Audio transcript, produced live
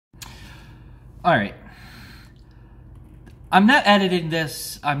All right. I'm not editing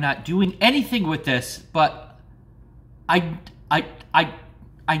this. I'm not doing anything with this, but I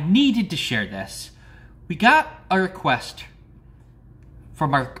needed to share this. We got a request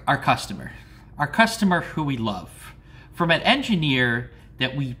from our customer who we love, from an engineer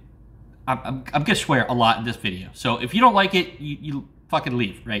that I'm gonna swear a lot in this video. So if you don't like it, you fucking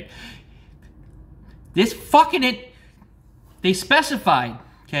leave, right? This fucking they specified,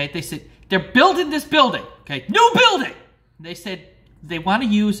 okay? They said they're building this building, okay? New building. They said they want to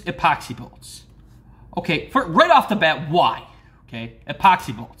use epoxy bolts. Okay, right off the bat, why? Okay,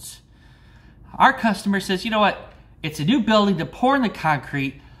 epoxy bolts. Our customer says, you know what? It's a new building to pour in the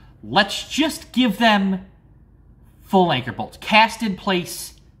concrete. Let's just give them full anchor bolts, cast in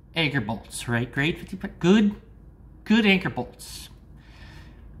place anchor bolts, right? Grade 50, good anchor bolts.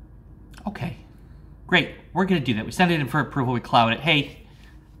 Okay, great. We're gonna do that. We send it in for approval. We cloud it. Hey,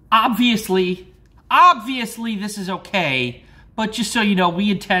 obviously this is okay, but just so you know,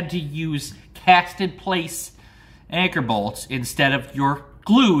 we intend to use cast-in-place anchor bolts instead of your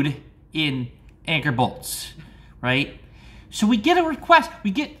glued-in anchor bolts, right? So we get a request.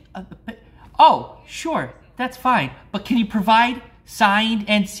 We get, oh, sure, that's fine, but can you provide signed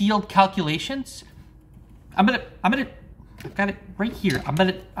and sealed calculations? I've got it right here. I'm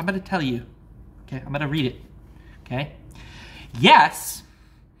gonna tell you. Okay, I'm gonna read it. Okay, yes.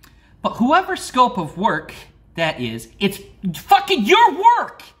 But whoever scope of work that is, it's fucking your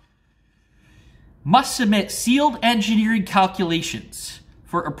work, must submit sealed engineering calculations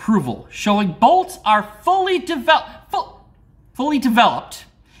for approval, showing bolts are fully developed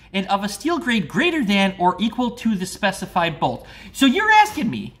and of a steel grade greater than or equal to the specified bolt. So you're asking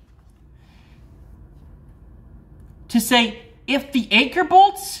me to say if the anchor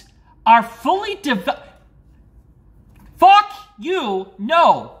bolts are fully developed? Fuck you,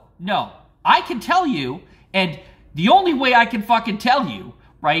 no. No, I can tell you, and the only way I can fucking tell you,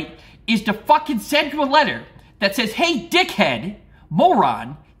 right, is to fucking send you a letter that says, hey, dickhead,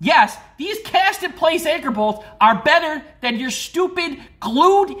 moron, yes, these cast-in-place anchor bolts are better than your stupid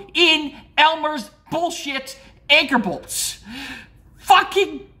glued-in Elmer's bullshit anchor bolts.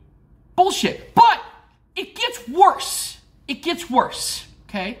 Fucking bullshit. But it gets worse. It gets worse,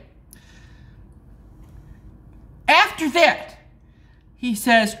 okay? After that, he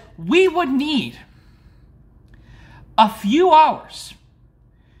says, we would need a few hours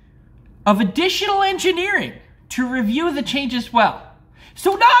of additional engineering to review the changes well.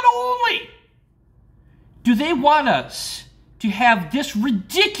 So not only do they want us to have this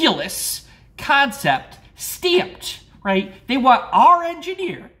ridiculous concept stamped, right? They want our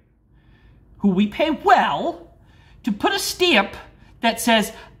engineer, who we pay well, to put a stamp that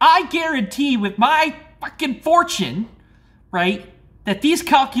says, I guarantee with my fucking fortune, right, that these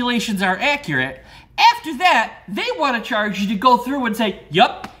calculations are accurate. After that, they want to charge you to go through and say,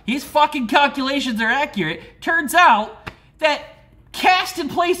 yup, his fucking calculations are accurate. Turns out that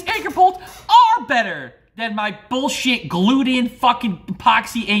cast-in-place anchor bolts are better than my bullshit glued-in fucking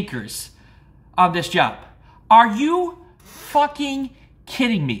epoxy anchors on this job. Are you fucking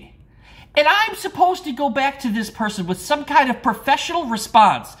kidding me? And I'm supposed to go back to this person with some kind of professional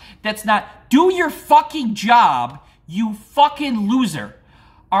response that's not, do your fucking job, you fucking loser.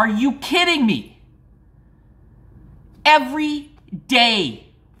 Are you kidding me? Every day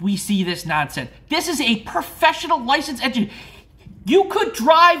we see this nonsense. This is a professional licensed engineer. You could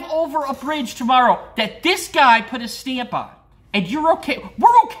drive over a bridge tomorrow that this guy put a stamp on, and you're okay.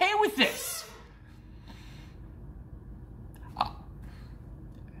 We're okay with this.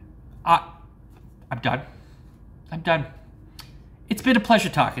 I'm done. I'm done. It's been a pleasure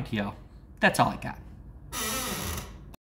talking to y'all. That's all I got.